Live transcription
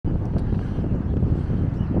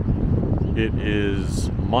It is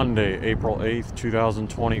Monday, April 8th,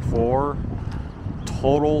 2024.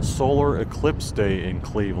 Total Solar Eclipse Day in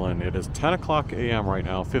Cleveland. It is 10 o'clock a.m. right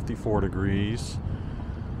now, 54 degrees.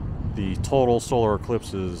 The total solar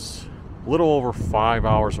eclipse is a little over 5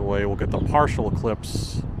 hours away. We'll get the partial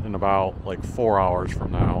eclipse in about like 4 hours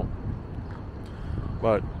from now.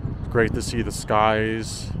 But great to see the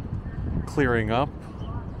skies clearing up.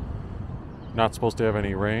 Not supposed to have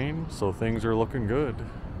any rain, so things are looking good.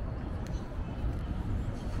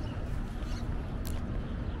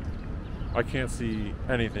 I can't see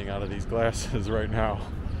anything out of these glasses right now,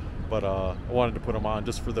 but I wanted to put them on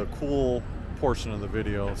just for the cool portion of the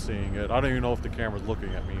video, seeing it. I don't even know if the camera's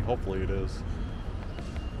looking at me. Hopefully it is.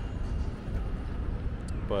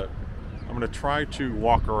 But I'm going to try to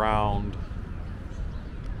walk around.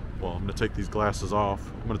 Well, I'm going to take these glasses off.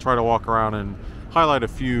 I'm going to try to walk around and highlight a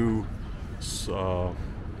few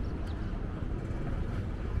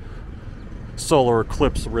solar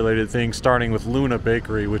eclipse related things, starting with Luna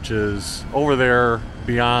Bakery, which is over there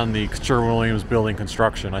beyond the Sherwin-Williams building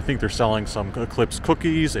construction. I think they're selling some eclipse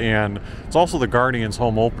cookies, and it's also the Guardians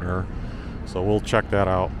home opener, so we'll check that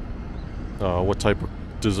out, what type of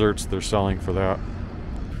desserts they're selling for that.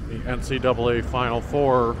 The NCAA Final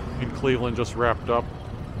Four in Cleveland just wrapped up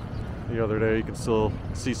the other day. You can still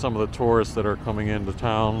see some of the tourists that are coming into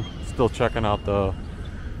town, still checking out the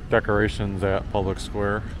decorations at Public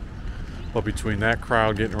Square. But between that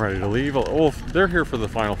crowd getting ready to leave, oh, if they're here for the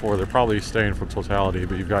Final Four, they're probably staying for totality.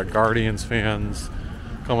 But you've got Guardians fans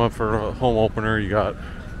coming up for a home opener. You got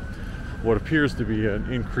what appears to be an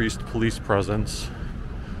increased police presence.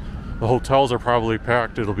 The hotels are probably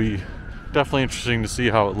packed. It'll be definitely interesting to see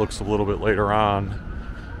how it looks a little bit later on.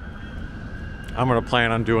 I'm going to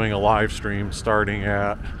plan on doing a live stream starting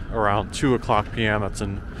at around 2 o'clock p.m. That's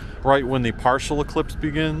right when the partial eclipse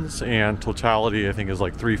begins, and totality I think is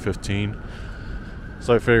like 3:15.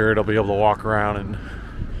 So I figured I'll be able to walk around and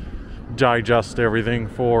digest everything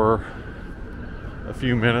for a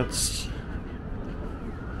few minutes.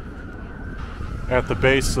 At the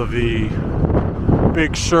base of the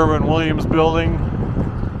big Sherwin-Williams building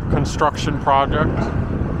construction project.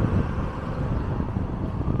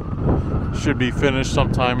 Should be finished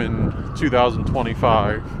sometime in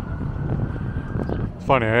 2025.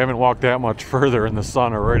 Funny, I haven't walked that much further and the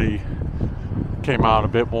sun already came out a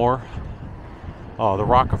bit more. The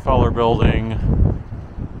Rockefeller building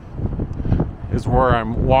is where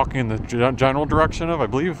I'm walking the general direction of. I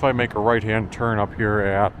believe if I make a right-hand turn up here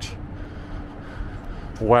at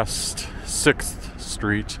West 6th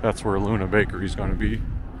Street, that's where Luna Bakery is going to be.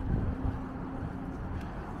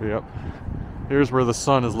 Yep. Here's where the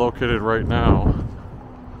sun is located right now.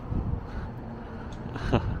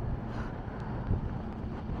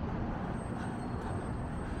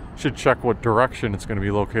 Should check what direction it's going to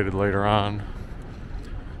be located later on.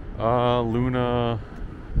 Luna...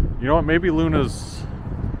 You know what? Maybe Luna's...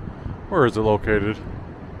 Where is it located?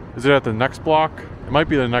 Is it at the next block? It might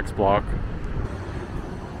be the next block.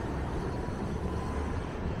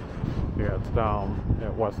 Yeah, it's down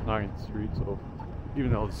at West 9th Street, so...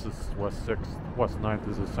 Even though this is West 6th, West 9th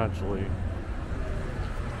is essentially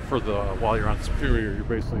for the, while you're on Superior, you're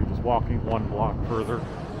basically just walking one block further.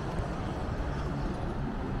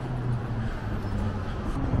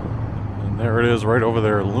 And there it is right over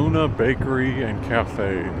there, Luna Bakery and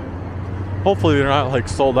Cafe. Hopefully they're not like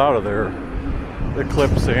sold out of their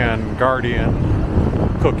Eclipse and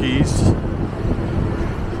Guardian cookies.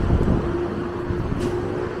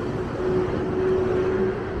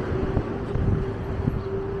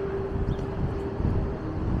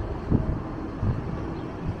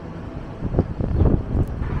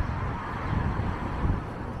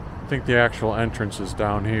 I think the actual entrance is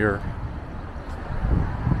down here.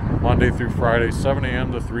 Monday through Friday, 7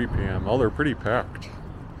 a.m. to 3 p.m. Oh, they're pretty packed.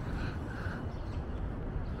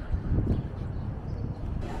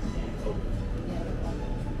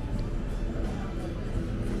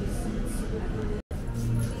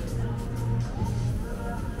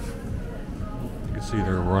 You can see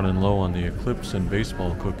they're running low on the Eclipse and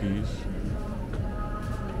baseball cookies.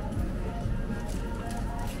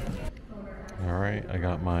 Alright, I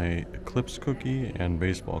got my Eclipse cookie and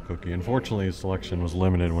baseball cookie. Unfortunately, the selection was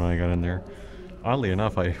limited when I got in there. Oddly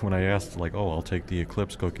enough, when I asked, like, oh, I'll take the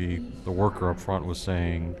Eclipse cookie, the worker up front was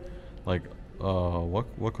saying, like,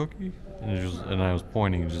 what cookie? And I was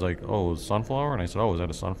pointing, and she's like, oh, sunflower? And I said, oh, is that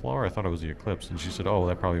a sunflower? I thought it was the Eclipse. And she said, oh,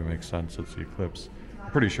 that probably makes sense. It's the Eclipse.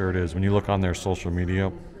 I'm pretty sure it is. When you look on their social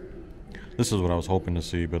media, this is what I was hoping to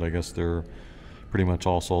see, but I guess they're pretty much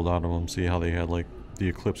all sold out of them. See how they had, like, the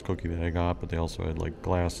Eclipse cookie that I got, but they also had like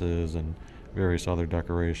glasses and various other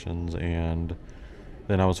decorations, and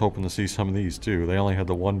then I was hoping to see some of these too. They only had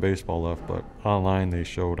the one baseball left, but online they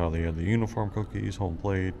showed how they had the uniform cookies, home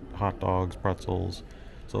plate, hot dogs, pretzels.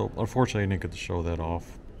 So unfortunately I didn't get to show that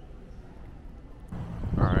off.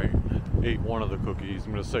 Alright, ate one of the cookies.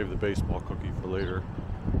 I'm going to save the baseball cookie for later.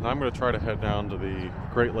 Now I'm going to try to head down to the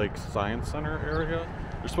Great Lakes Science Center area.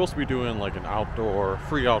 They're supposed to be doing like an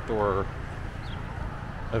free outdoor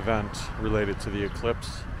event related to the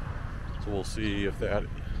eclipse. So we'll see if that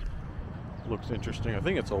looks interesting. I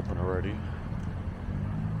think it's open already.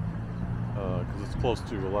 Because it's close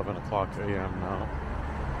to 11 o'clock a.m. now.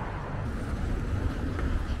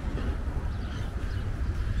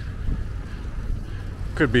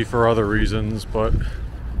 Could be for other reasons, but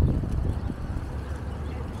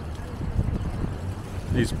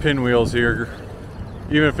these pinwheels here,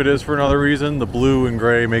 even if it is for another reason, the blue and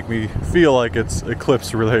gray make me feel like it's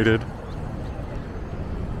eclipse related.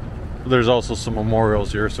 There's also some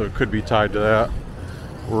memorials here, so it could be tied to that.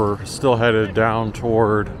 We're still headed down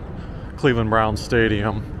toward Cleveland Browns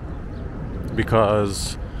Stadium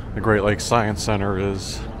because the Great Lakes Science Center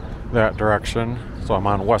is that direction. So I'm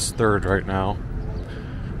on West 3rd right now.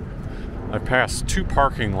 I've passed 2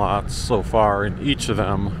 parking lots so far, and each of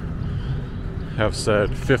them have said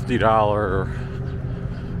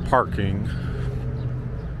 $50 parking,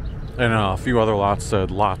 and a few other lots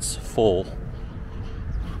said lots full.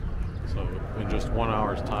 So in just 1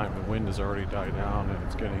 hour's time, the wind has already died down and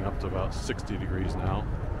it's getting up to about 60 degrees now.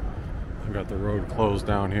 I've got the road closed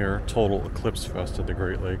down here. Total Eclipse Fest at the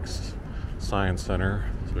Great Lakes Science Center.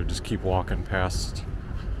 So I just keep walking past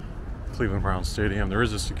Cleveland Browns Stadium. There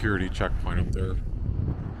is a security checkpoint up there.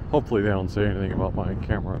 Hopefully they don't say anything about my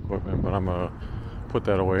camera equipment, but I'm gonna put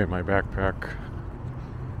that away in my backpack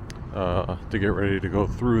to get ready to go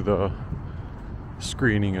through the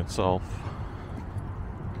screening itself.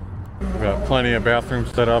 We've got plenty of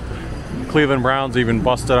bathrooms set up. Cleveland Browns even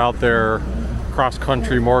busted out their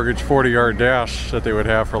cross-country mortgage 40-yard dash that they would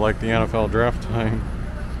have for like the NFL draft time.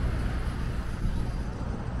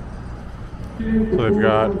 So they've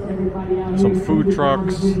got some food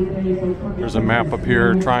trucks. There's a map up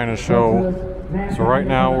here trying to show. So right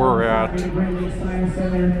now we're at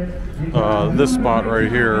this spot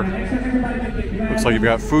right here. Looks like you've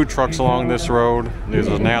got food trucks along this road. There's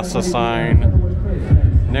a NASA sign.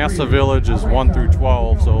 NASA Village is 1 through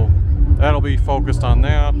 12, so that'll be focused on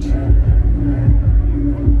that.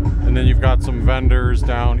 And then you've got some vendors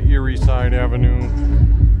down Erie Side Avenue.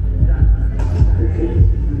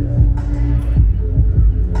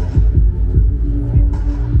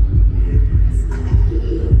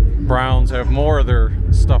 Browns have more of their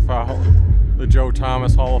stuff out. The Joe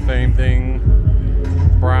Thomas Hall of Fame thing.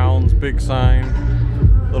 Browns, big sign.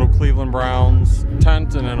 Little Cleveland Browns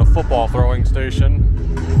tent, and then a football throwing station.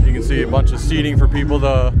 You can see a bunch of seating for people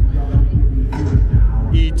to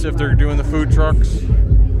eat if they're doing the food trucks. So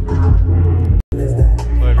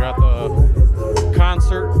they've got the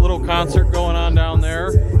little concert going on down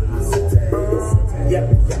there.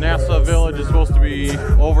 NASA Village is supposed to be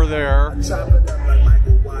over there.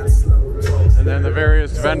 And then the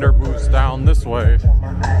various vendor booths down this way.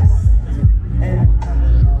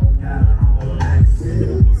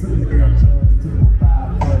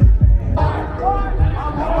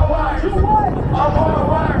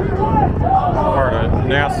 Part of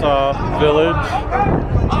NASA Village.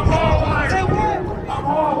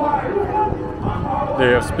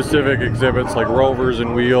 They have specific exhibits like rovers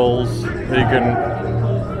and wheels that you can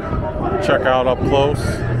check out up close.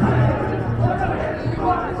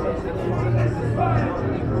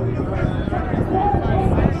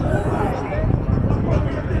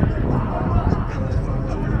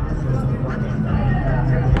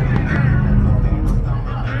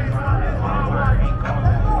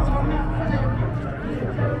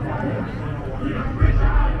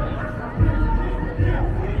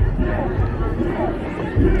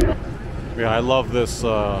 Yeah, I love this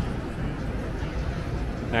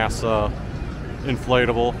NASA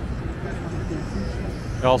inflatable.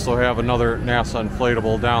 They also have another NASA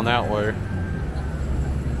inflatable down that way.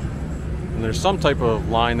 And there's some type of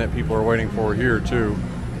line that people are waiting for here too.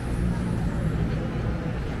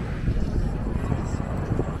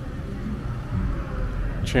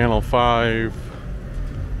 Channel 5,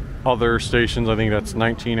 other stations, I think that's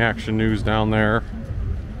 19 Action News down there.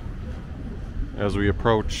 As we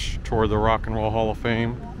approach toward the Rock and Roll Hall of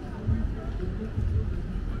Fame.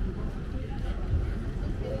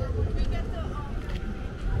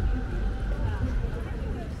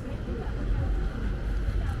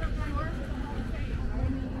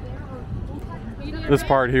 This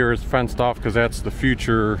part here is fenced off because that's the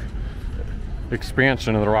future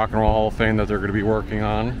expansion of the Rock and Roll Hall of Fame that they're going to be working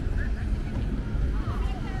on.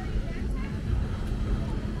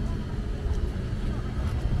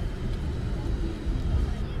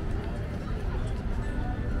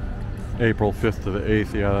 April 5th to the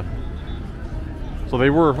 8th, yeah. So they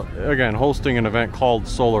were, again, hosting an event called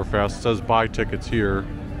Solar Fest. It says buy tickets here.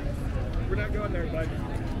 We're not going there, bud.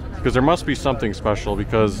 Because there must be something special,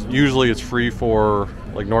 because usually it's free for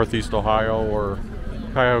like Northeast Ohio or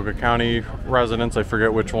Cuyahoga County residents. I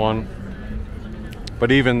forget which one.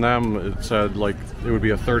 But even them, it said like it would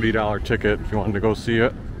be a $30 ticket if you wanted to go see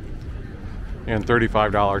it. And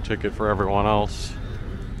 $35 ticket for everyone else.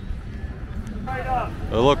 Right up.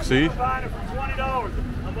 Look, see? I'm buying it for $20.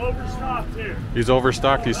 I'm overstocked here. He's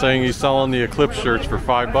overstocked. He's saying he's selling the Eclipse shirts for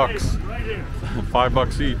 $5. Right here.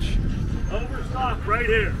 $5 each. Overstocked right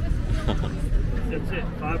here. That's it.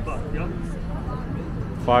 $5. Yep.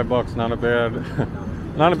 $5, not a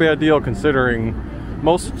bad, not a bad deal considering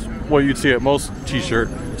most what you'd see at most t-shirt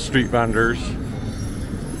street vendors.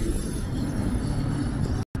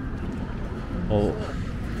 Well,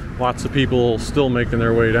 lots of people still making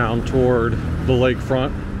their way down toward the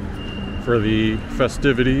lakefront for the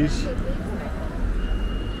festivities.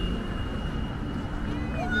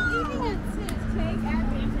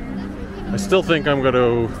 I still think I'm going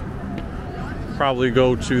to probably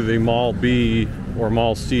go to the Mall B or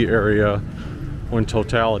Mall C area when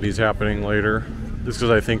Totality is happening later. Just because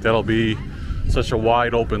I think that'll be such a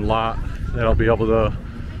wide open lot that I'll be able to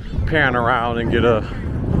pan around and get a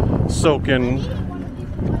soak in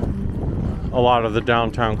a lot of the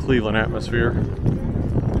downtown Cleveland atmosphere.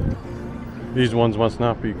 These ones must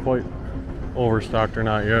not be quite overstocked or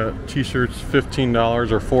not yet. T-shirts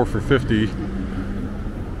 $15 or 4 for $50.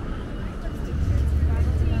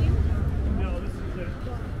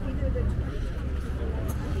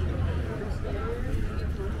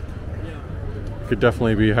 Could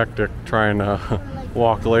definitely be hectic trying to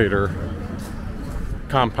walk later.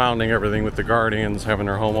 Compounding everything with the Guardians having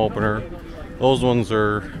their home opener. Those ones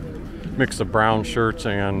are a mix of brown shirts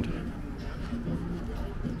and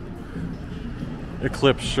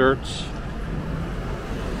Eclipse shirts.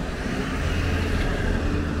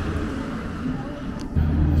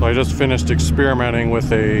 So I just finished experimenting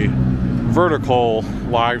with a vertical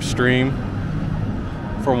live stream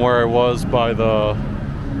from where I was by the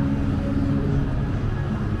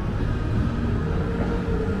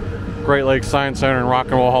Great Lakes Science Center and Rock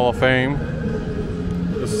and Roll Hall of Fame.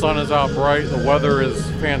 The sun is out bright, the weather is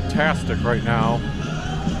fantastic right now,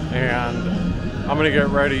 and I'm gonna get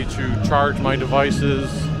ready to charge my devices,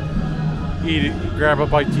 grab a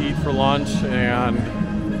bite to eat for lunch,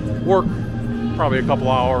 and work probably a couple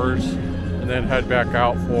hours, and then head back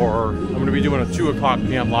out for, I'm gonna be doing a 2 o'clock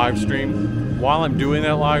p.m. live stream. While I'm doing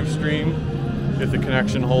that live stream, if the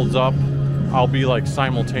connection holds up, I'll be like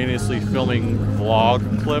simultaneously filming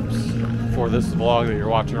vlog clips for this vlog that you're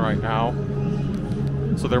watching right now.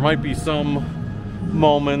 So there might be some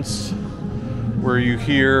moments where you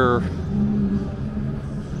hear,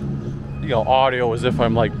 you know, audio as if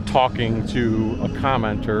I'm like talking to a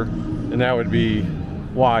commenter, and that would be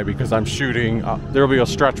why, because I'm shooting, there'll be a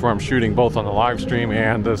stretch where I'm shooting both on the live stream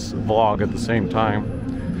and this vlog at the same time.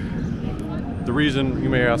 The reason, you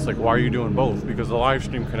may ask, like, why are you doing both? Because the live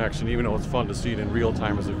stream connection, even though it's fun to see it in real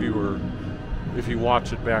time as a viewer, if you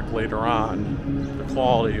watch it back later on, the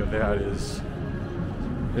quality of that is,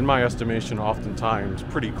 in my estimation, oftentimes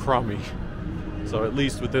pretty crummy. So at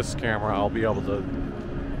least with this camera, I'll be able to,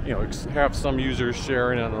 you know, have some users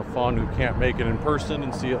sharing in the fun who can't make it in person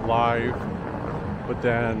and see it live, but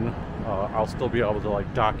then I'll still be able to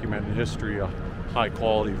like document in history a high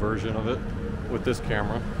quality version of it with this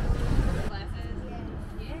camera.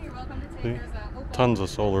 See? Tons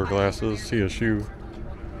of solar glasses. See a shoe.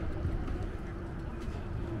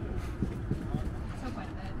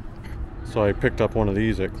 So I picked up one of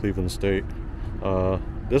these at Cleveland State.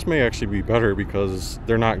 This may actually be better because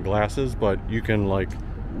they're not glasses, but you can like,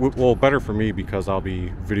 well, better for me because I'll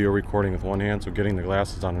be video recording with one hand, so getting the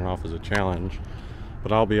glasses on and off is a challenge.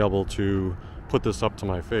 But I'll be able to put this up to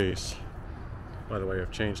my face. By the way,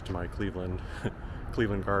 I've changed to my Cleveland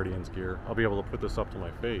Guardians gear. I'll be able to put this up to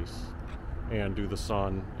my face and do the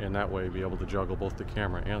sun, and that way be able to juggle both the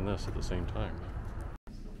camera and this at the same time.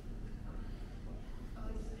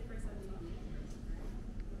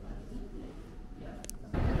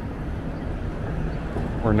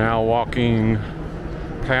 We're now walking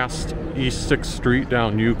past East 6th Street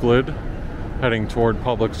down Euclid, heading toward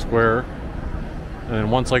Public Square. And then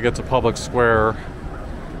once I get to Public Square,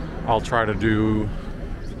 I'll try to do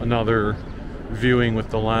another viewing with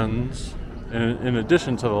the lens. And in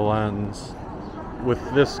addition to the lens, with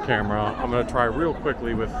this camera, I'm going to try real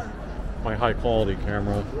quickly with my high quality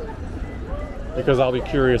camera, because I'll be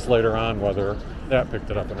curious later on whether that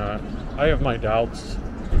picked it up or not. I have my doubts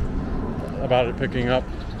about it picking up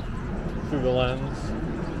through the lens.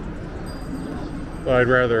 But I'd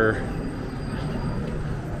rather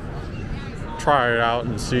try it out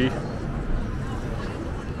and see.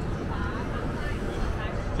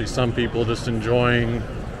 See some people just enjoying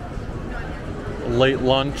a late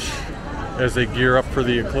lunch as they gear up for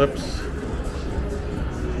the eclipse.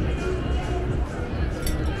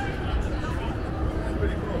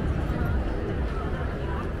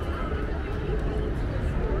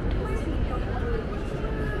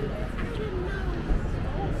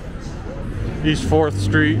 East 4th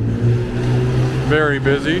Street, very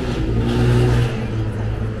busy.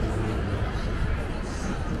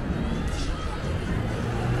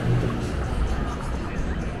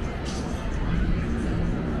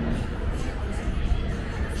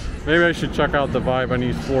 Maybe I should check out the vibe on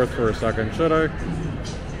East 4th for a second, should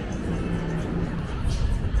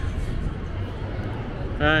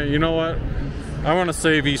I? You know what? I want to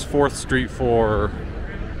save East 4th Street for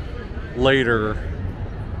later,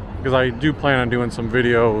 because I do plan on doing some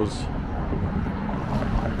videos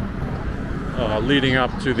leading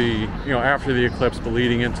up to the, after the eclipse, but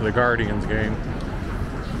leading into the Guardians game.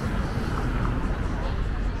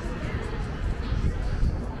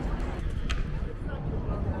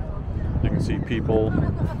 You can see people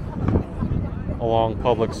along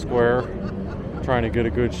Public Square trying to get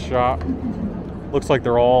a good shot. Looks like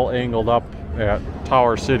they're all angled up at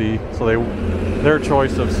Tower City, so their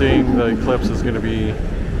choice of seeing the eclipse is going to be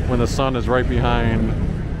when the sun is right behind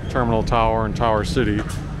Terminal Tower and Tower City.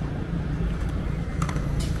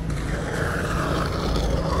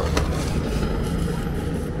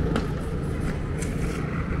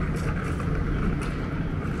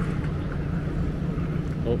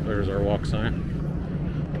 Oh, there's our walk sign.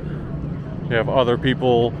 You have other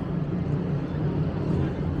people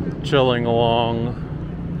chilling along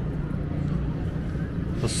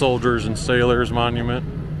the Soldiers and Sailors Monument.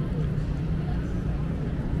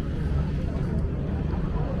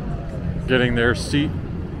 Getting their seat.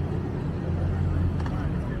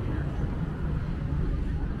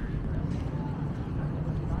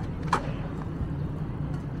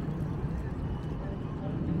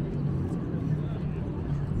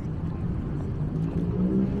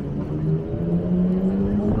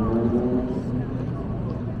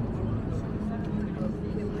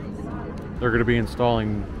 They're going to be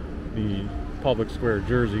installing the Public Square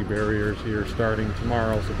Jersey barriers here starting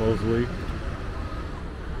tomorrow, supposedly.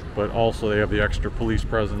 But also they have the extra police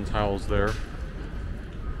presence housed there.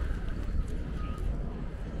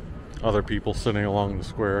 Other people sitting along the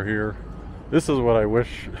square here. This is what I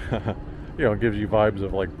wish, it gives you vibes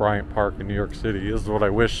of like Bryant Park in New York City. This is what I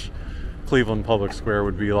wish Cleveland Public Square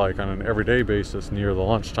would be like on an everyday basis near the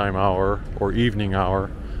lunchtime hour or evening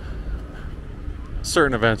hour.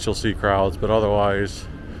 Certain events you'll see crowds, but otherwise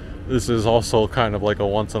this is also kind of like a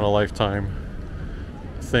once in a lifetime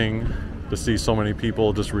thing to see so many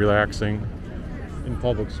people just relaxing in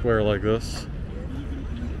Public Square like this.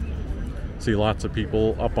 See lots of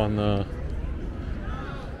people up on the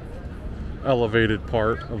elevated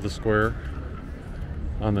part of the square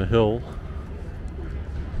on the hill.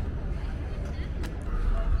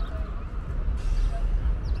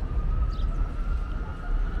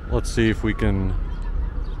 Let's see if we can...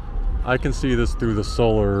 I can see this through the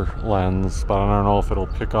solar lens, but I don't know if it'll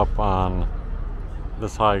pick up on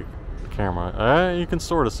this high camera. You can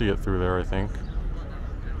sort of see it through there, I think.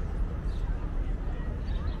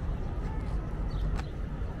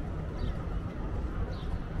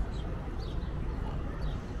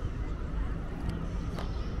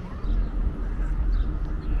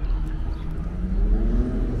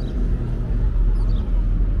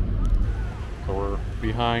 So we're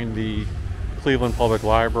behind the Cleveland Public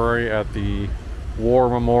Library at the War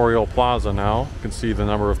Memorial Plaza now. You can see the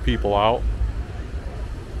number of people out.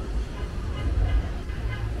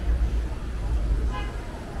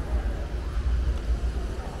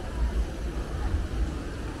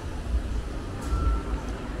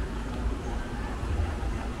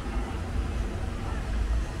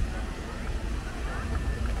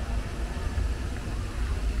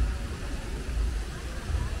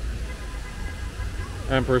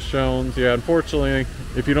 Empress Jones. Yeah, unfortunately,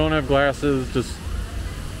 if you don't have glasses, just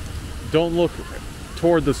don't look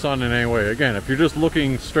toward the sun in any way. Again, if you're just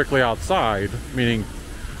looking strictly outside, meaning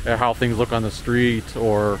at how things look on the street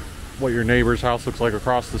or what your neighbor's house looks like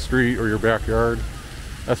across the street or your backyard,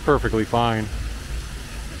 that's perfectly fine.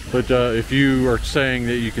 But if you are saying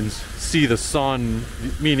that you can see the sun,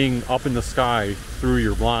 meaning up in the sky through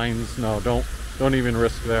your blinds, no, don't even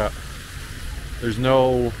risk that. There's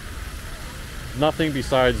nothing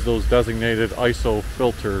besides those designated ISO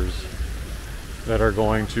filters that are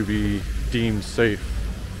going to be deemed safe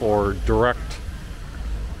for direct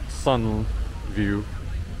sun view.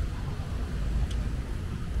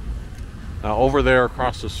 Now over there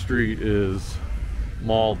across the street is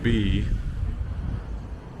Mall B,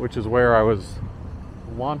 which is where I was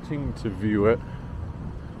wanting to view it.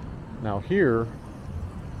 Now here,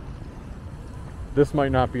 this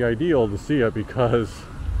might not be ideal to see it because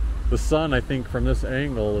the sun, I think, from this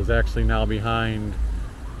angle is actually now behind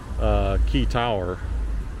Key Tower.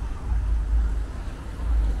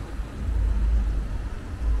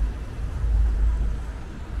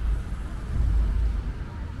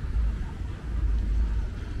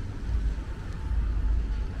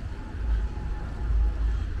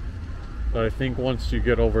 But I think once you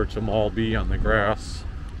get over to Mall B on the grass,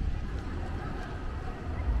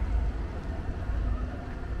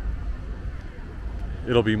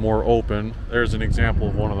 it'll be more open. There's an example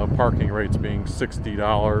of one of the parking rates being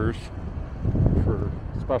 $60 for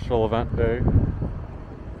special event day.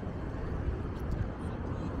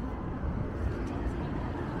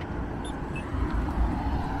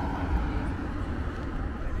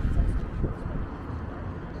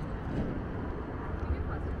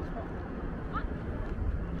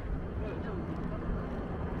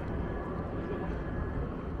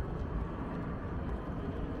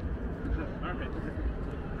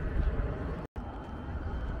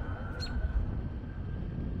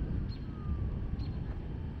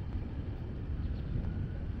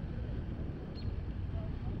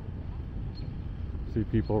 See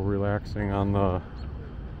people relaxing on the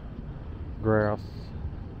grass.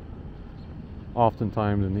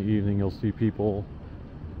 Oftentimes in the evening you'll see people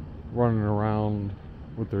running around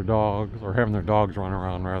with their dogs, or having their dogs run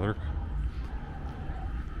around rather.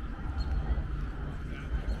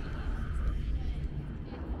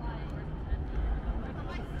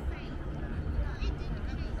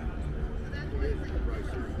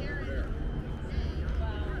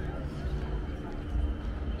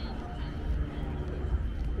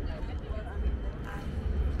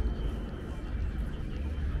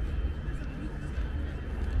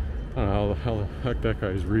 I don't know how the heck that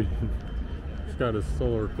guy's reading. He's got his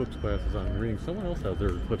solar eclipse glasses on and reading. Someone else has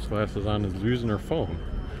their eclipse glasses on and is using their phone.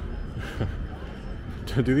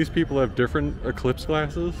 Do these people have different eclipse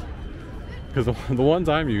glasses? Because the ones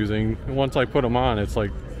I'm using, once I put them on, it's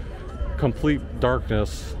like complete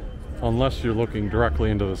darkness unless you're looking directly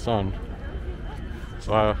into the sun.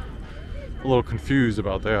 So I'm a little confused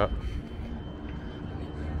about that.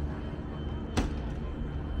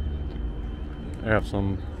 I have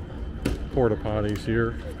some porta potties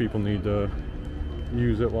here if people need to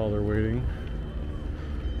use it while they're waiting.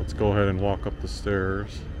 Let's go ahead and walk up the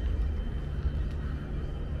stairs.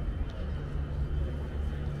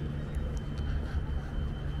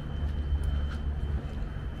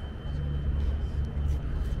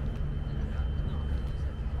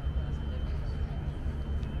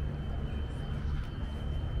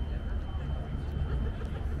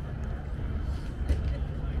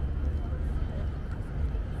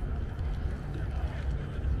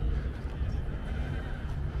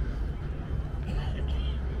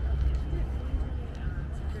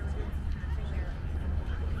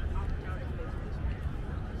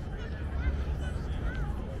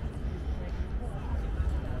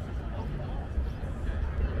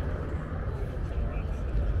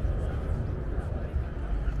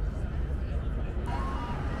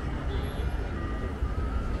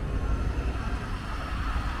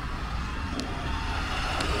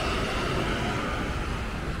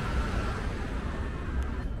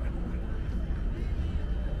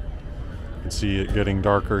 See it getting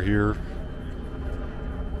darker here.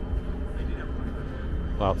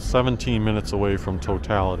 About 17 minutes away from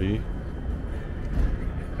totality.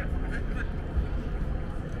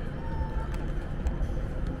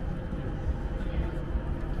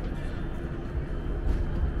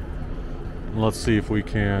 Let's see if we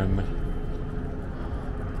can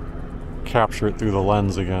capture it through the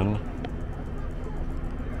lens again.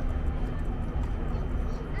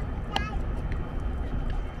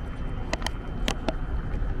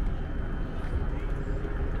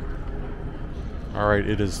 Alright,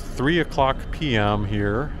 it is 3:00 p.m.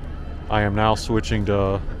 here. I am now switching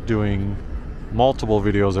to doing multiple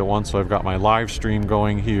videos at once, so I've got my live stream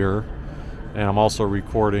going here, and I'm also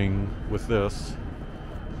recording with this.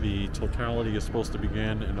 The totality is supposed to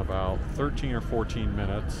begin in about 13 or 14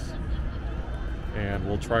 minutes, and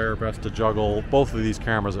we'll try our best to juggle both of these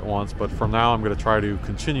cameras at once, but from now I'm going to try to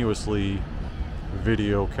continuously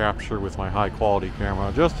video capture with my high quality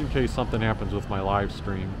camera, just in case something happens with my live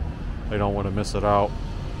stream. I don't want to miss it out.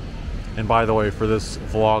 And by the way, for this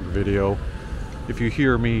vlog video, if you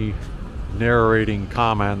hear me narrating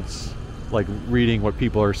comments, like reading what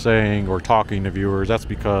people are saying or talking to viewers, that's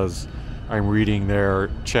because I'm reading their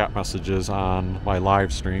chat messages on my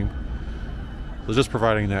live stream. So just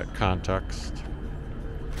providing that context.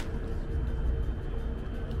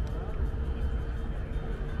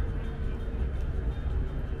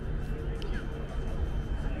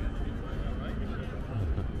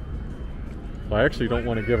 I actually don't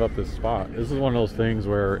want to give up this spot. This is one of those things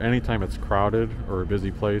where anytime it's crowded or a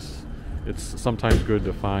busy place, it's sometimes good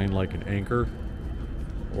to find like an anchor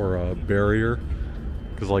or a barrier.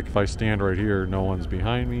 Because like if I stand right here, no one's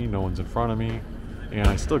behind me, no one's in front of me, and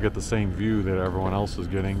I still get the same view that everyone else is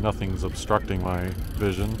getting. Nothing's obstructing my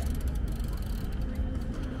vision.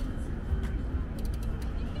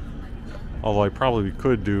 Although I probably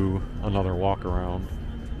could do another walk around.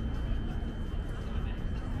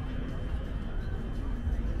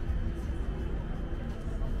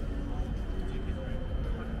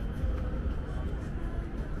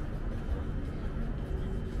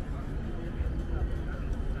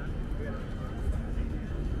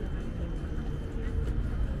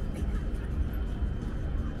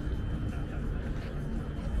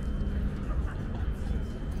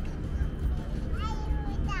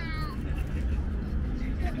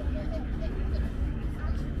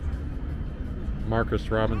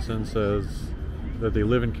 Marcus Robinson says that they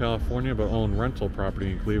live in California but own rental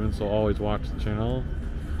property in Cleveland, so always watch the channel.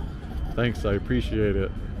 Thanks, I appreciate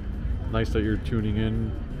it. Nice that you're tuning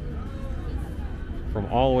in from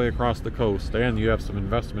all the way across the coast, and you have some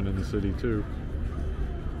investment in the city too.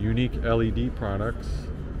 Unique LED Products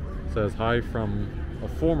says hi from a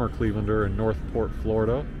former Clevelander in Northport,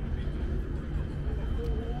 Florida.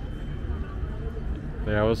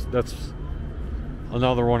 Yeah, that's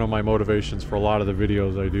another one of my motivations for a lot of the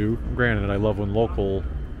videos I do. Granted, I love when local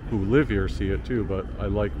who live here see it too, but I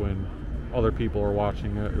like when other people are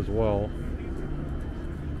watching it as well,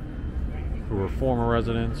 who are former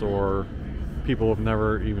residents or people who have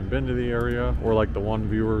never even been to the area, or like the one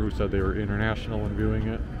viewer who said they were international when viewing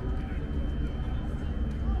it.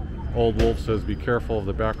 Old Wolf says be careful of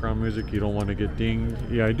the background music, you don't want to get dinged.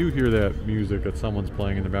 Yeah, I do hear that music that someone's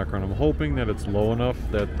playing in the background. I'm hoping that it's low enough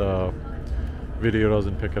that the video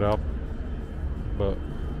doesn't pick it up, but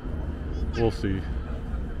we'll see.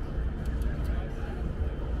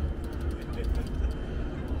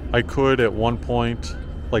 I could at one point,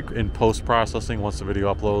 like in post-processing, once the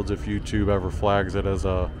video uploads, if YouTube ever flags it as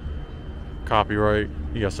a copyright,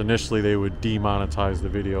 yes, initially they would demonetize the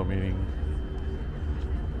video, meaning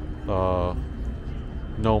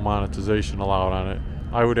no monetization allowed on it.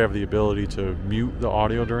 I would have the ability to mute the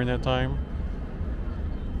audio during that time,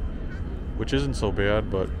 which isn't so bad,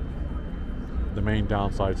 but the main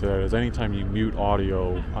downside to that is anytime you mute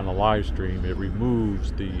audio on a live stream, it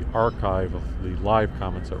removes the archive of the live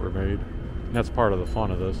comments that were made. And that's part of the fun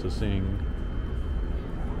of this, is seeing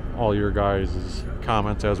all your guys'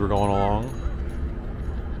 comments as we're going along.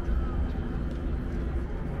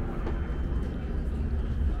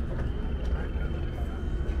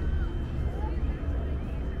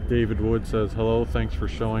 David Wood says, hello, thanks for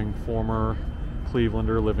showing former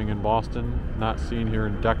Clevelander living in Boston, not seen here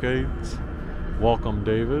in decades. Welcome,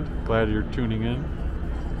 David. Glad you're tuning in.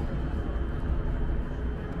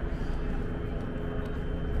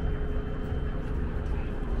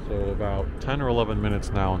 So about 10 or 11 minutes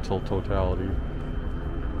now until totality.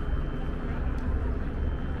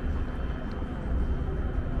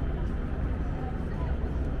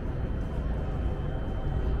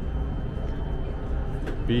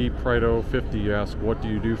 B Prado 50 asks, what do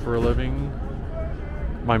you do for a living?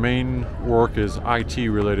 My main work is IT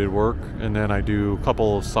related work, and then I do a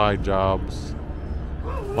couple of side jobs.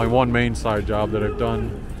 My one main side job that I've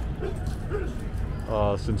done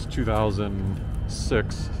since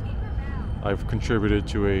 2006, I've contributed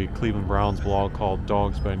to a Cleveland Browns blog called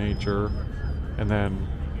Dogs by Nature, and then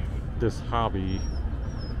this hobby,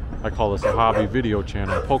 I call this a hobby video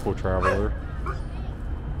channel, Poco Traveler.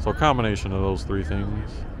 So a combination of those three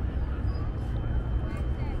things.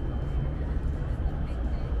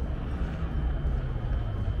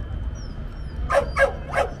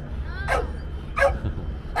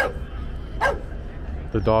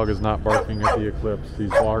 The dog is not barking at the eclipse. He's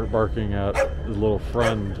barking at his little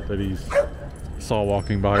friend that he saw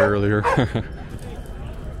walking by earlier.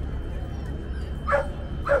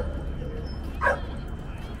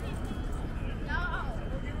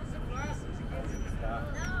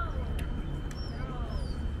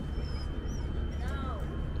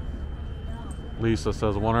 Lisa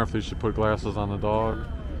says, I wonder if they should put glasses on the dog.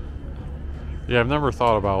 Yeah, I've never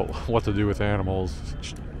thought about what to do with animals.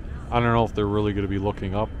 I don't know if they're really going to be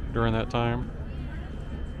looking up during that time.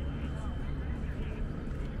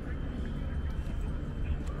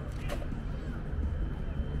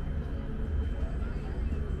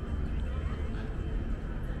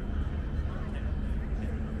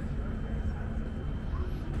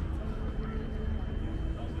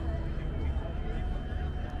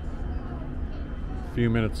 few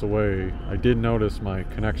minutes away. I did notice my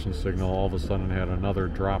connection signal all of a sudden had another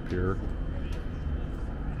drop here.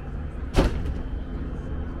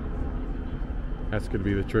 That's going to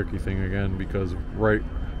be the tricky thing again, because right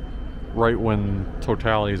when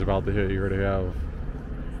totality is about to hit, you're going to have,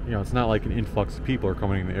 you know, it's not like an influx of people are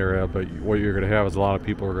coming in the area, but what you're going to have is a lot of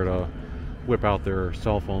people are going to whip out their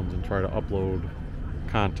cell phones and try to upload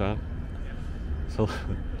content. So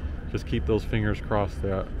just keep those fingers crossed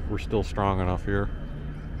that we're still strong enough here.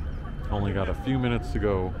 Only got a few minutes to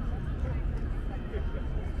go.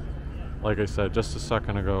 Like I said just a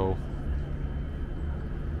second ago,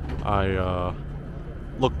 I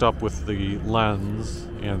looked up with the lens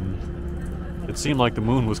and it seemed like the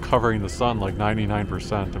moon was covering the sun like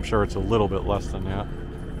 99%. I'm sure it's a little bit less than that.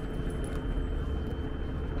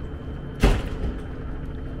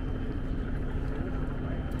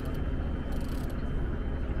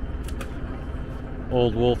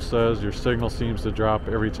 Old Wolf says your signal seems to drop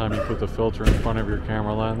every time you put the filter in front of your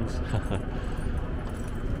camera lens.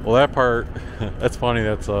 Well, that part, that's funny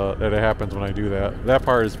that it happens when I do that. That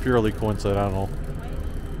part is purely coincidental.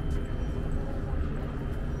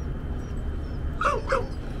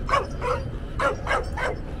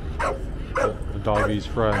 The doggie's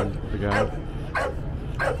friend again.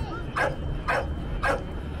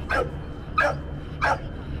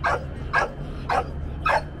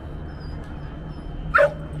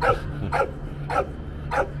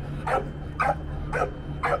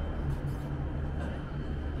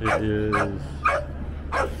 It is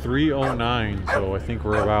 3:09, so I think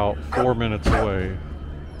we're about 4 minutes away.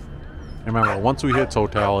 And remember, once we hit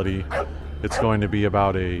totality, it's going to be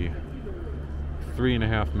about a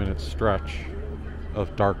 3.5 minute stretch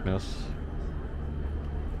of darkness.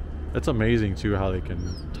 It's amazing too how they can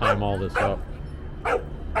time all this up.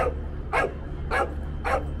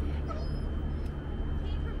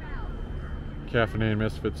 Caffeinated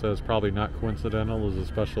Misfit says probably not coincidental, is a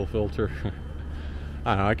special filter.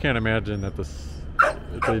 I don't know, I can't imagine that it's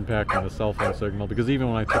impacting the cell phone signal, because even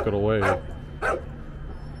when I took it away,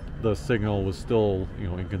 the signal was still, you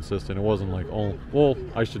know, inconsistent. It wasn't like, oh, well,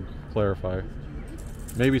 I should clarify.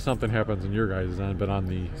 Maybe something happens in your guys' end, but on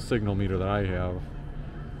the signal meter that I have,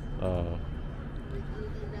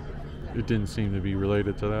 it didn't seem to be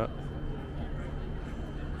related to that.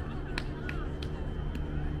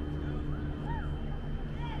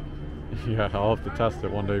 Yeah, I'll have to test it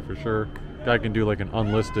one day for sure. I can do like an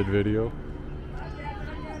unlisted video.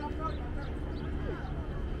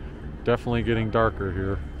 Definitely getting darker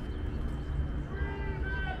here.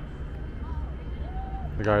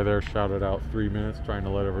 The guy there shouted out 3 minutes, trying to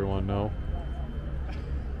let everyone know.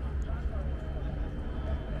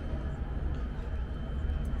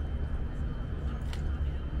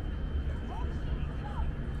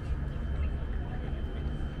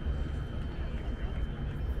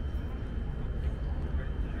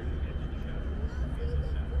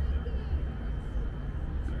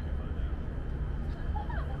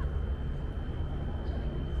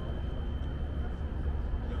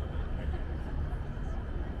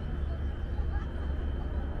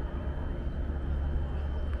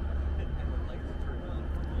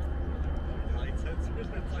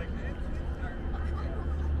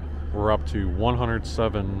 We're up to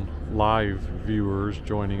 107 live viewers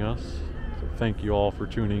joining us. So thank you all for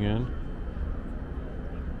tuning in.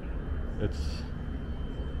 It's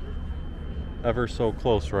ever so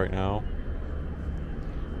close right now.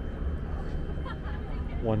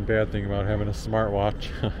 One bad thing about having a smartwatch,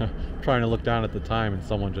 trying to look down at the time and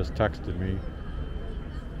someone just texted me.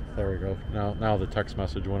 There we go. Now the text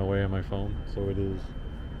message went away on my phone. So it is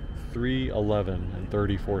 3:11 and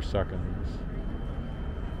 34 seconds.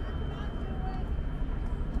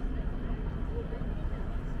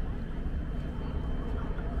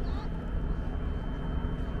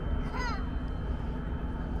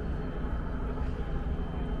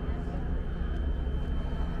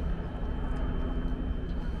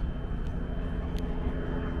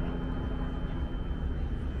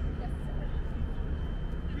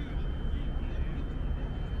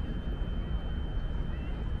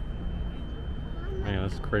 Man,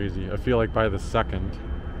 it's crazy. I feel like by the second,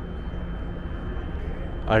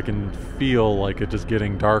 I can feel like it just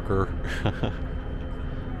getting darker.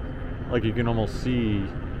 Like you can almost see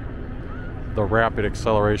the rapid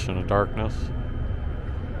acceleration of darkness.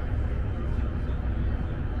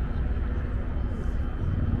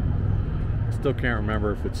 Still can't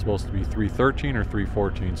remember if it's supposed to be 3:13 or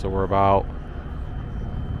 3:14, so we're about,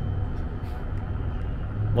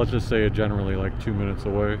 let's just say, generally like 2 minutes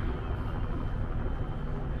away.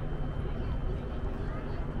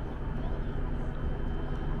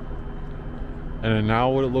 And then now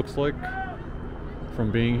what it looks like from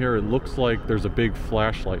being here, it looks like there's a big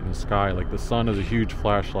flashlight in the sky. Like the sun is a huge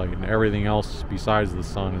flashlight and everything else besides the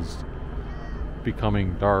sun is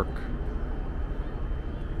becoming dark.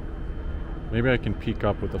 Maybe I can peek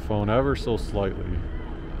up with the phone ever so slightly.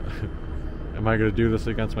 Am I going to do this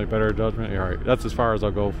against my better judgment? Yeah, alright, that's as far as I'll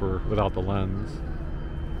go for without the lens.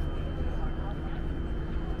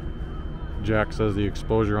 Jack says the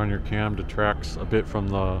exposure on your cam detracts a bit from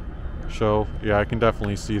the show. Yeah, I can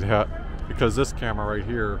definitely see that, because this camera right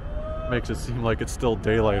here makes it seem like it's still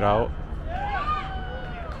daylight out.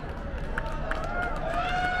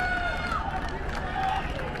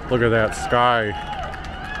 Look at that sky.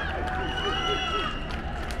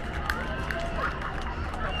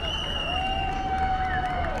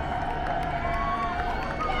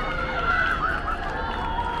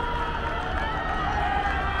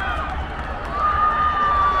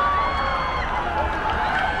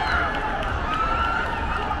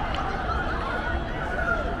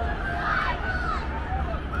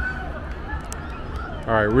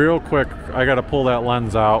 Alright, real quick, I gotta pull that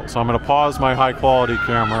lens out, so I'm gonna pause my high quality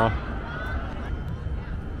camera.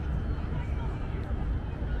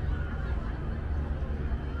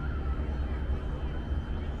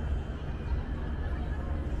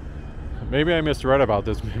 Maybe I misread about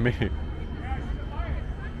this.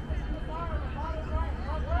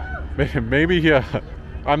 Maybe yeah.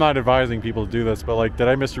 I'm not advising people to do this, but like, did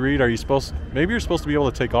I misread? Are you supposed? Maybe you're supposed to be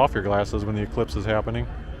able to take off your glasses when the eclipse is happening.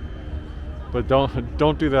 But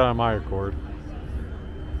don't do that on my accord.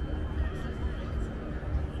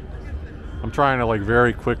 I'm trying to like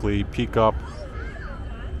very quickly peek up.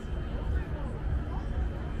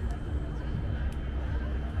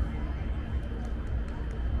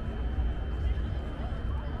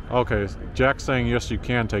 Okay, Jack's saying yes, you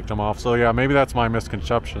can take them off. So yeah, maybe that's my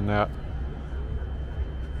misconception that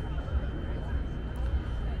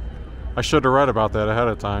I should have read about that ahead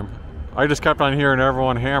of time. I just kept on hearing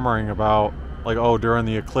everyone hammering about, like, oh, during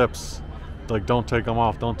the eclipse, like, don't take them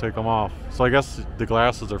off, don't take them off. So I guess the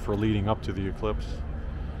glasses are for leading up to the eclipse.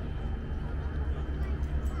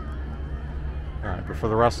 Alright, but for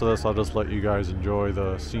the rest of this, I'll just let you guys enjoy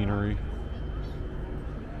the scenery.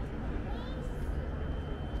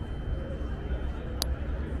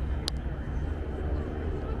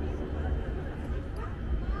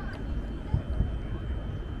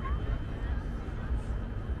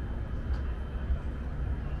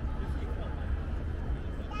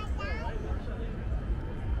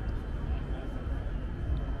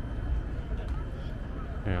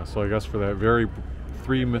 Yeah, so I guess for that very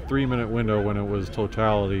three-minute window when it was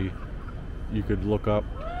totality, you could look up.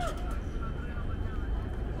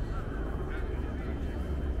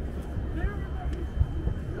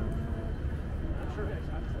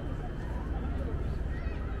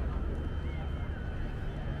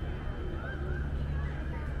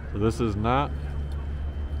 So this is not,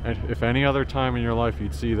 if any other time in your life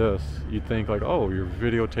you'd see this, you'd think like, oh, you're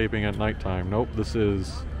videotaping at nighttime. Nope, this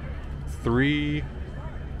is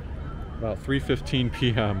about 3:15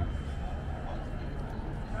 p.m.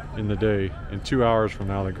 in the day. In 2 hours from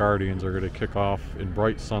now, the Guardians are going to kick off in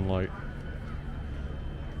bright sunlight.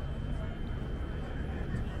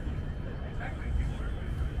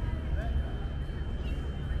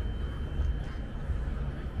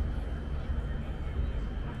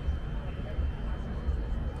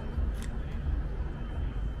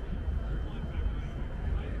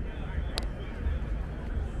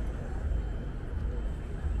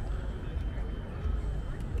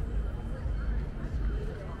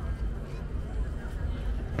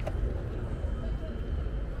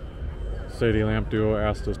 Sadie Lamp Duo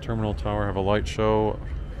asked, does Terminal Tower have a light show?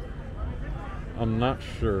 I'm not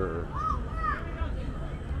sure.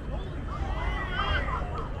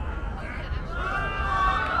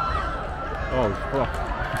 Oh, fuck.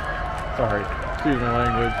 Sorry. Excuse my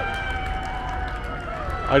language.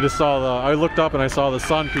 I just saw I looked up and I saw the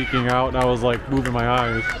sun peeking out and I was like moving my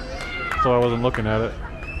eyes, so I wasn't looking at it.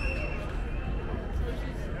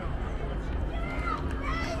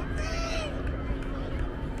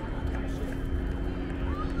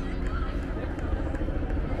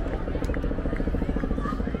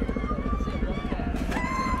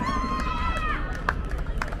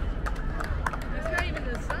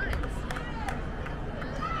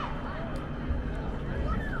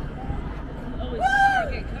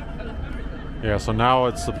 Yeah, so now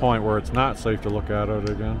it's the point where it's not safe to look at it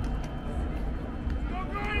again.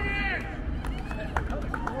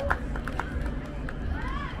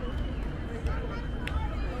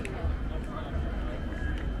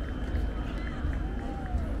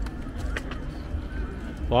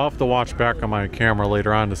 Well, I'll have to watch back on my camera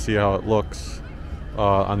later on to see how it looks.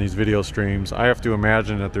 on these video streams. I have to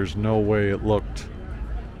imagine that there's no way it looked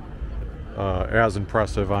as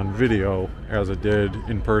impressive on video as it did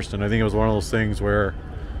in person. I think it was one of those things where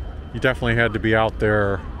you definitely had to be out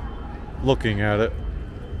there looking at it.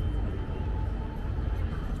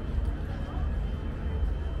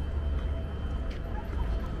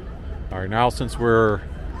 All right, now since we're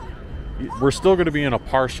still going to be in a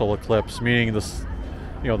partial eclipse, meaning this,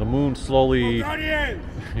 the moon slowly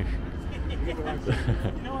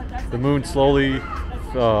the moon slowly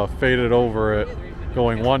faded over it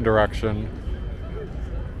going one direction.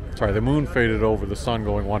 Sorry, the moon faded over the sun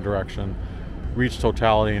going one direction, reached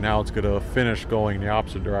totality, and now it's going to finish going the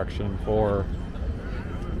opposite direction for,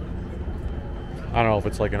 I don't know if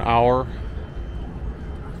it's like an hour.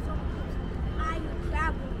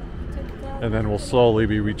 And then we'll slowly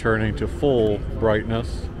be returning to full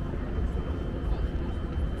brightness.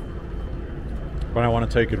 But I want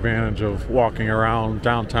to take advantage of walking around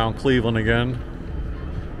downtown Cleveland again.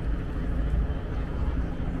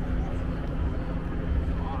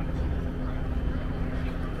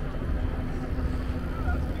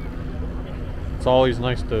 It's always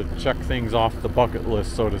nice to check things off the bucket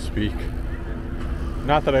list, so to speak.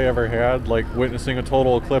 Not that I ever had like witnessing a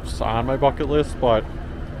total eclipse on my bucket list, but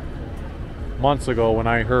months ago when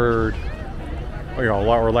I heard,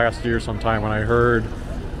 or last year sometime when I heard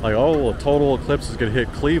like, oh, a total eclipse is going to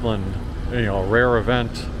hit Cleveland, a rare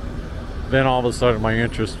event, then all of a sudden my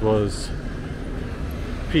interest was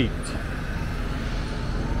piqued.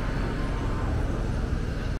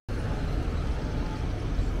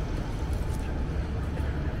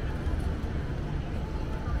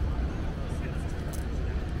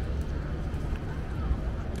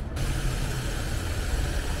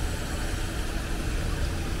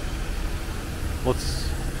 Let's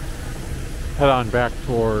head on back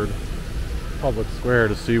toward Public Square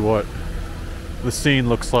to see what the scene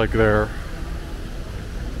looks like there.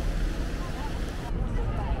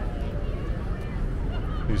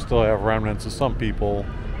 You still have remnants of some people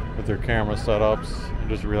with their camera setups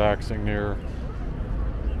just relaxing near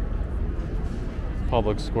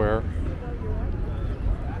Public Square.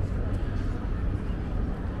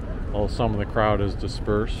 Although some of the crowd is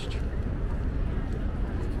dispersed.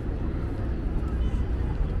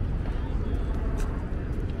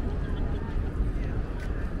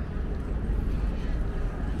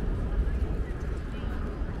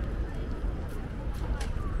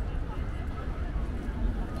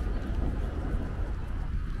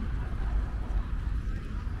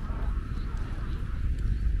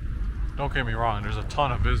 Don't get me wrong, there's a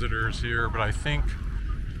ton of visitors here, but I think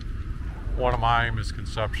one of my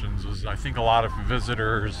misconceptions is I think a lot of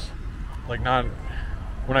visitors, when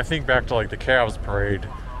I think back to like the Cavs parade,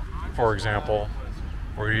 for example,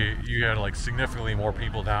 where you had like significantly more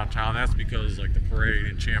people downtown, that's because like the parade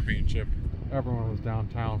and championship, everyone was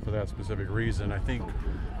downtown for that specific reason. I think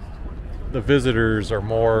the visitors are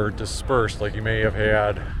more dispersed, like you may have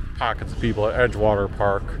had pockets of people at Edgewater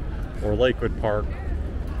Park or Lakewood Park,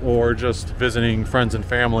 or just visiting friends and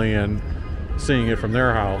family and seeing it from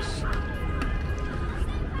their house.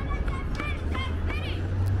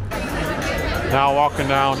 Now walking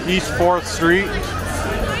down East 4th Street,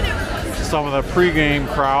 some of the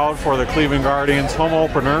pregame crowd for the Cleveland Guardians home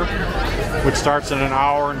opener, which starts in an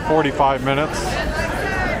hour and 45 minutes.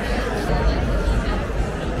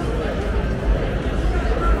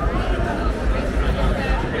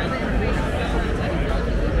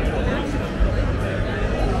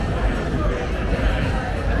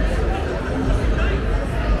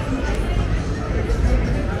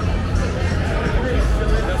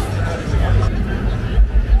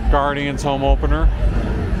 Guardians home opener,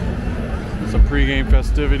 some pregame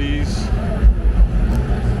festivities.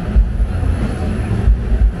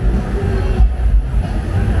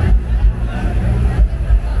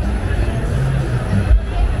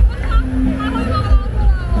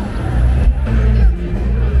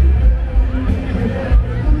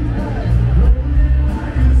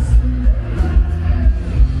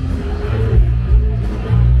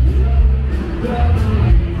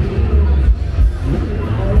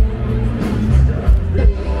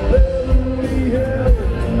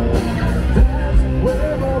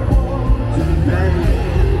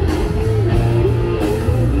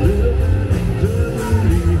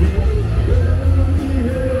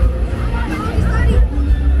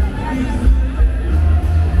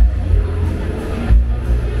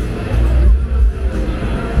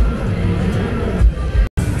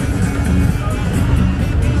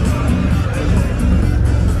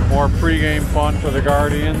 More pregame fun for the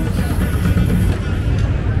Guardians.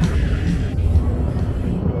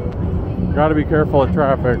 Got to be careful of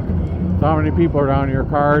traffic. So how many people are down here?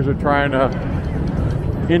 Cars are trying to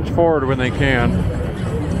inch forward when they can,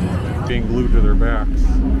 being glued to their backs.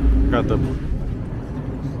 Got the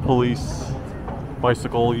police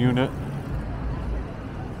bicycle unit.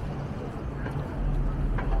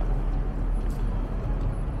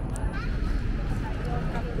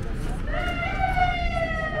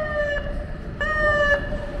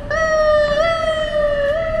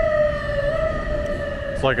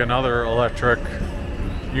 It's like another electric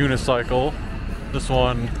unicycle. This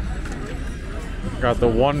one got the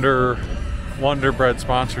Wonder Bread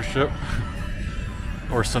sponsorship,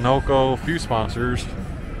 or Sunoco, a few sponsors.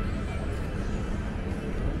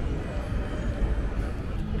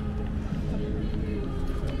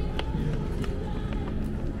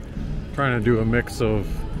 Trying to do a mix of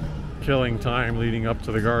killing time leading up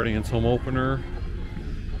to the Guardians home opener,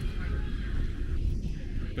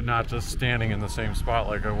 but not just standing in the same spot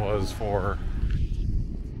like I was for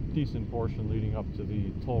a decent portion leading up to the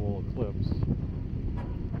Total Eclipse.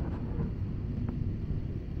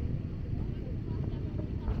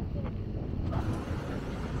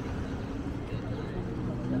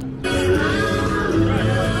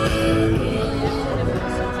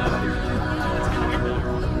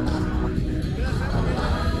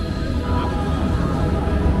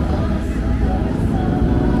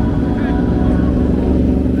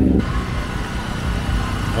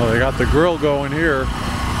 Oh, they got the grill going here.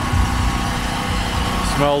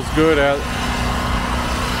 Smells good at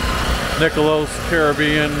Nicholas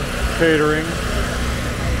Caribbean Catering.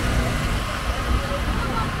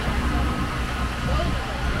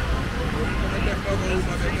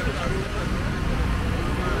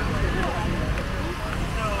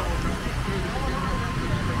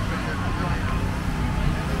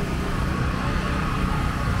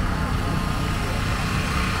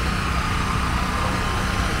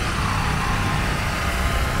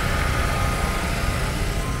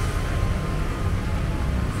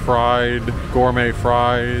 Fried gourmet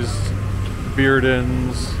fries,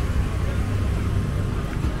 Bearden's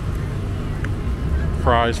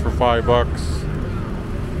fries for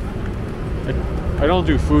 $5. I don't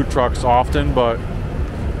do food trucks often, but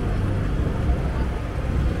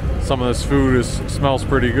some of this food smells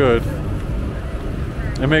pretty good.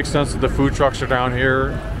 It makes sense that the food trucks are down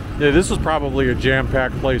here. Yeah, this is probably a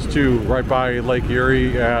jam-packed place too, right by Lake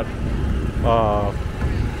Erie at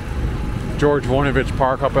George Voinovich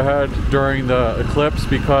Park up ahead during the eclipse,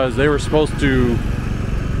 because they were supposed to,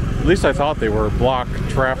 at least I thought they were, block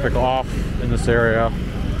traffic off in this area.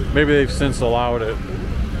 Maybe they've since allowed it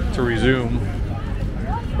to resume,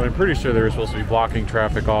 but I'm pretty sure they were supposed to be blocking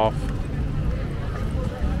traffic off.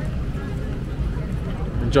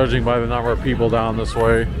 And judging by the number of people down this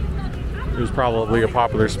way, it was probably a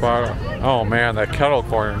popular spot. Oh man, that kettle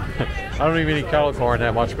corn. I don't even eat kettle corn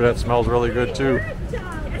that much, but that smells really good too.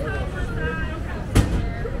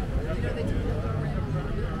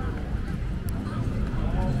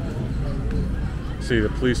 See the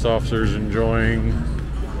police officers enjoying,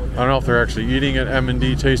 I don't know if they're actually eating at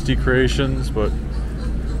M&D Tasty Creations, but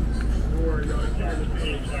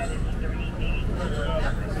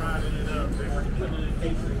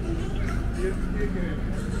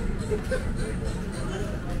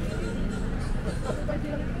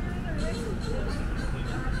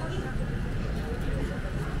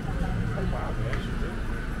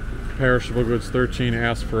Perishable Goods 13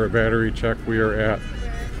 asked for a battery check. We are at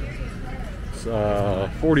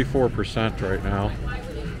 44% right now.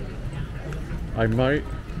 I might,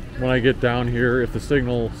 when I get down here, if the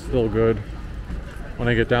signal's still good, when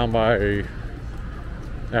I get down by,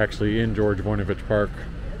 actually in George Voinovich Park,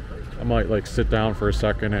 I might like sit down for a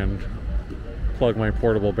second and plug my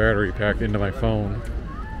portable battery pack into my phone.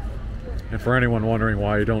 And for anyone wondering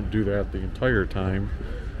why I don't do that the entire time,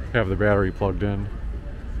 have the battery plugged in.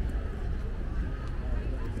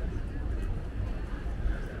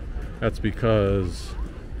 That's because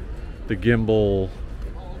the gimbal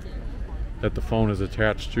that the phone is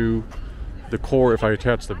attached to, the cord, if I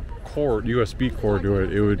attach the cord, USB cord to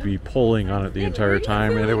it, it would be pulling on it the entire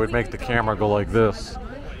time, and it would make the camera go like this,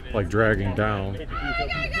 like dragging down.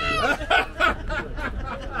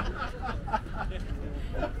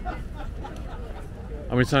 I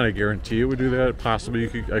mean, it's not a guarantee it would do that. Possibly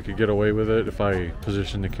I could get away with it if I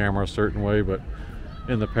position the camera a certain way, but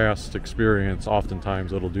in the past experience,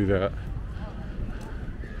 oftentimes it'll do that.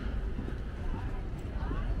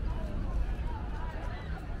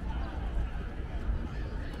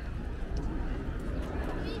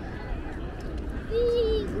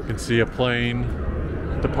 You can see a plane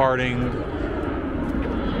departing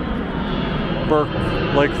Burke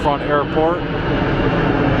Lakefront Airport.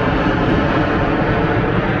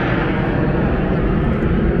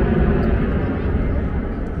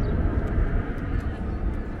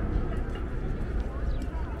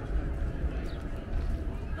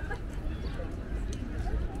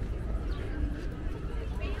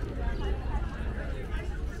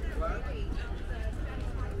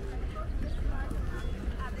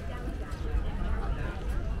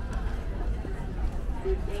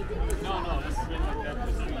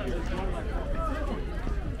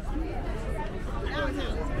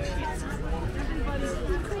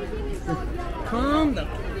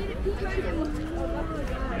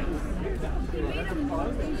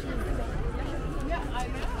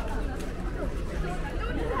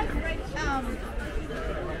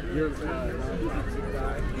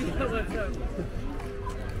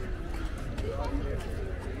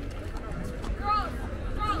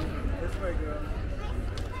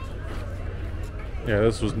 Yeah,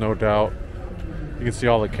 this was no doubt. You can see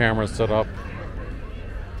all the cameras set up.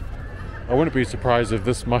 I wouldn't be surprised if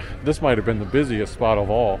this might have been the busiest spot of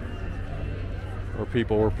all, where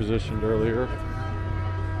people were positioned earlier.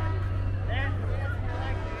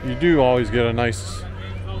 You do always get a nice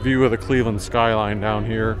view of the Cleveland skyline down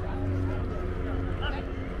here.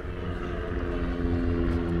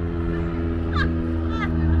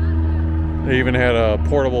 They even had a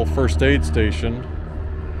portable first aid station.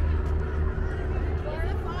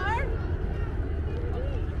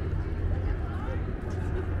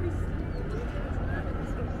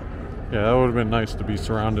 Yeah, that would have been nice to be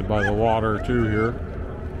surrounded by the water too here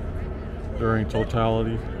during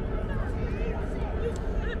totality.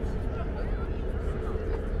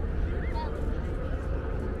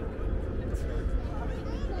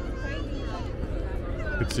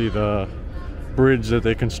 You can see the bridge that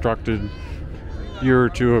they constructed a year or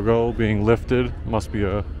two ago being lifted. Must be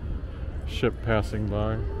a ship passing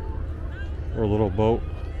by or a little boat.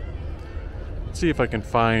 Let's see if I can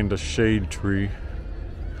find a shade tree.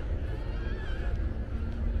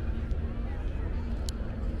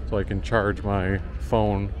 So I can charge my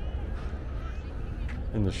phone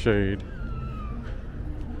in the shade.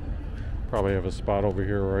 Probably have a spot over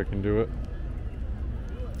here where I can do it.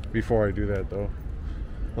 Before I do that though,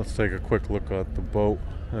 let's take a quick look at the boat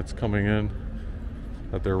that's coming in,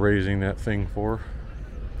 that they're raising that thing for.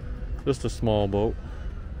 Just a small boat.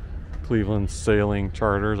 Cleveland Sailing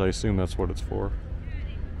Charters, I assume that's what it's for.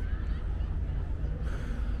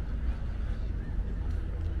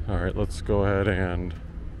 Alright, let's go ahead and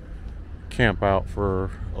camp out for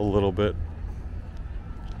a little bit.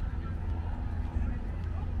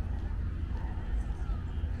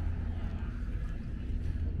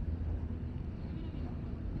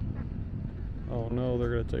 Oh no, they're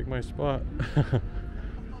gonna take my spot.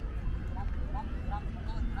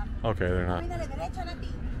 Okay, they're not.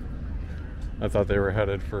 I thought they were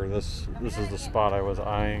headed for this. This is the spot I was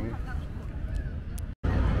eyeing.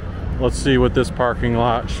 Let's see what this parking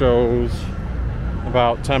lot shows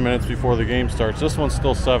about 10 minutes before the game starts. This one's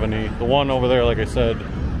still 70. The one over there, like I said,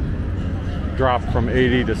 dropped from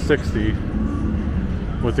 80 to 60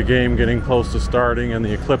 with the game getting close to starting and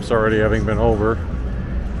the eclipse already having been over.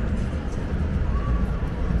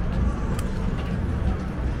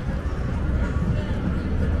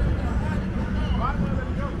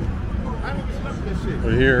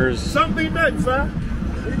 But here's something nuts, huh?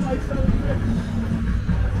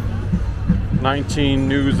 19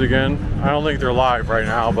 News again. I don't think they're live right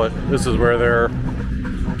now, but this is where they're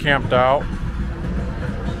camped out.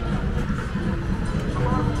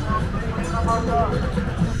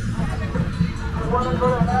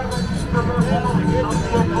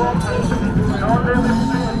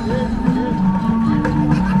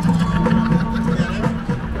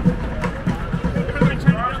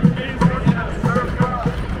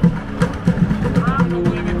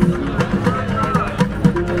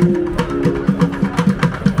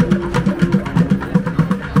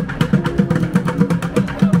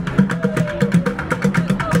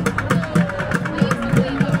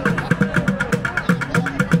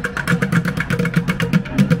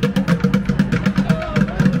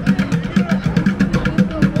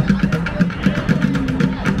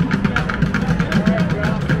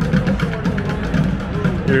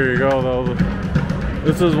 Here you go though.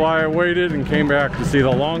 This is why I waited and came back to see the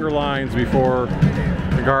longer lines before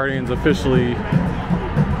the Guardians officially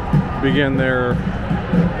begin their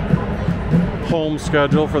home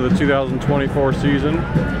schedule for the 2024 season.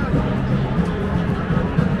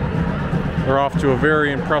 They're off to a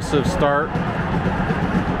very impressive start.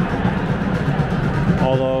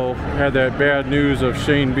 Although had that bad news of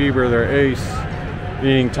Shane Bieber, their ace,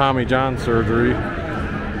 needing Tommy John surgery.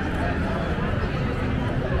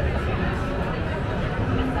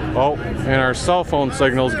 Oh, and our cell phone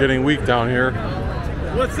signal is getting weak down here.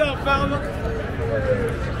 What's up, fella?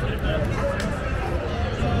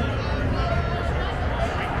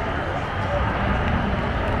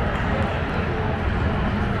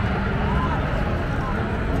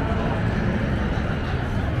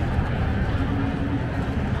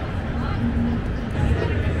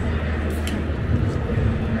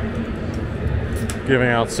 Giving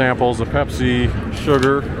out samples of Pepsi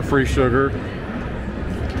sugar, free sugar.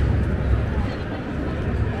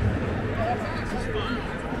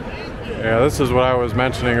 Yeah, this is what I was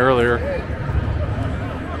mentioning earlier.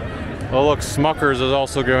 Oh look, Smucker's is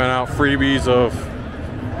also giving out freebies of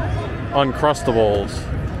Uncrustables.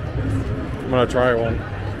 I'm gonna try one.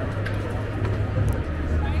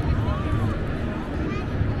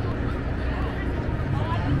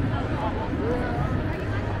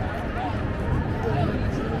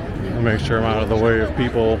 I'll make sure I'm out of the way of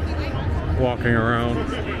people walking around.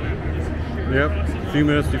 Yep, a few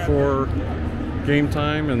minutes before game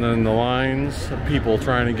time, and then the lines of people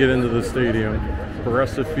trying to get into the stadium.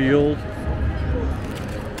 Progressive Field.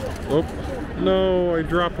 Oh, no, I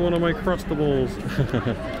dropped one of my Crustables.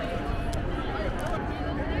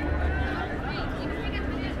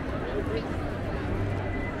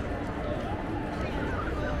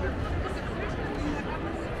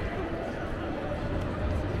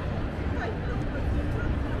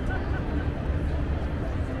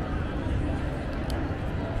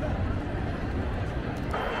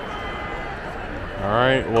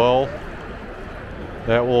 Alright, well,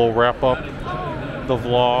 that will wrap up the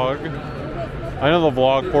vlog. I know the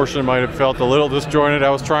vlog portion might have felt a little disjointed. I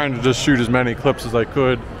was trying to just shoot as many clips as I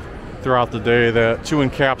could throughout the day to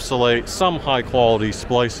encapsulate some high quality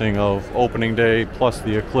splicing of opening day plus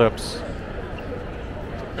the eclipse.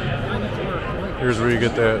 Here's where you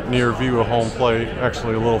get that near view of home plate,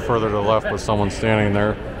 actually a little further to the left with someone standing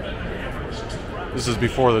there. This is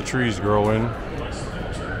before the trees grow in.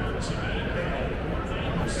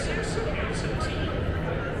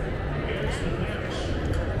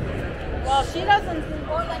 Well, she doesn't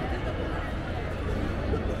go like this.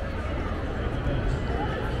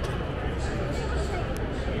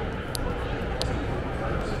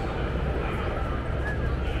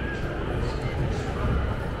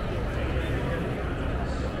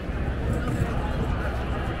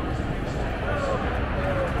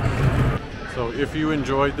 So if you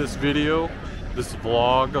enjoyed this video, this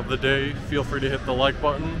vlog of the day, feel free to hit the like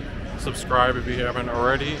button, subscribe if you haven't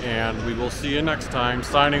already, and we will see you next time.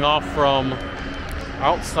 Signing off from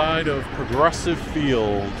outside of Progressive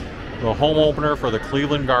Field, the home opener for the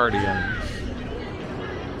Cleveland Guardians.